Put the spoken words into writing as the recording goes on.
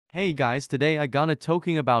Hey guys, today I gonna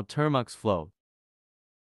talking about Termux float.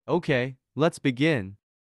 Okay, let's begin.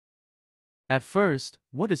 At first,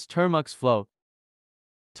 what is Termux float?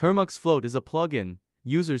 Termux float is a plugin.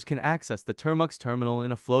 Users can access the Termux terminal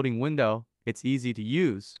in a floating window. It's easy to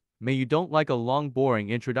use. May you don't like a long boring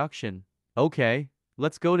introduction. Okay,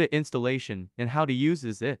 let's go to installation and how to use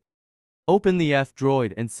it. Open the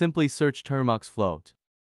F-Droid and simply search Termux float.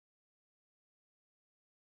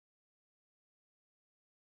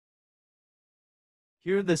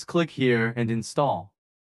 Click here and install.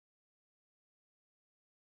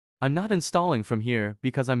 I'm not installing from here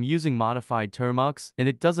because I'm using modified Termux and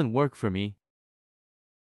it doesn't work for me.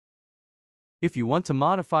 If you want to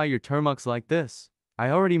modify your Termux like this, I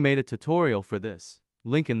already made a tutorial for this,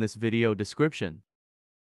 link in this video description.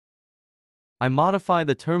 I modify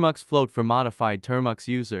the Termux float for modified Termux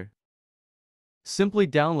user. Simply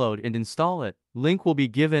download and install it, link will be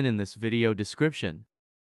given in this video description.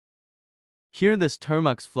 Here this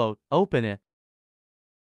Termux float, open it.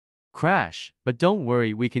 Crash, but don't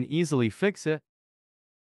worry, we can easily fix it.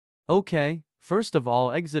 Okay, first of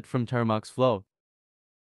all exit from Termux float.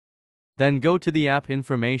 Then go to the app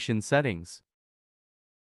information settings.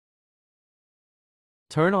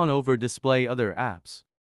 Turn on over display other apps.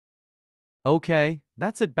 Okay,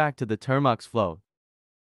 that's it, back to the Termux float.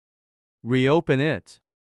 Reopen it.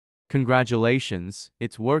 Congratulations,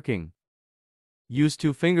 it's working. Use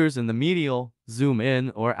 2 fingers in the medial, zoom in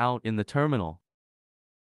or out in the terminal.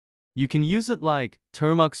 You can use it like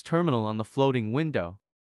Termux terminal on the floating window.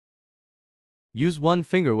 Use 1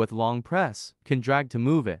 finger with long press, can drag to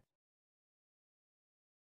move it.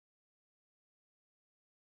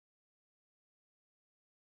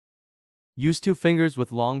 Use 2 fingers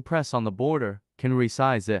with long press on the border, can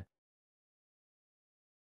resize it.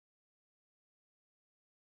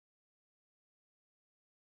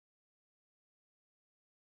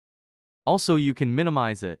 Also you can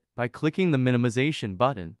minimize it by clicking the minimization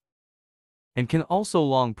button. And can also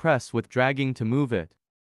long press with dragging to move it.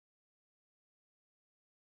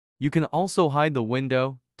 You can also hide the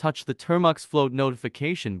window, touch the Termux float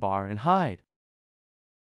notification bar and hide.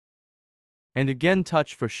 And again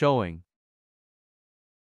touch for showing.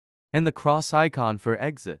 And the cross icon for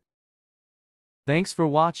exit. Thanks for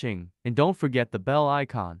watching, and don't forget the bell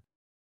icon.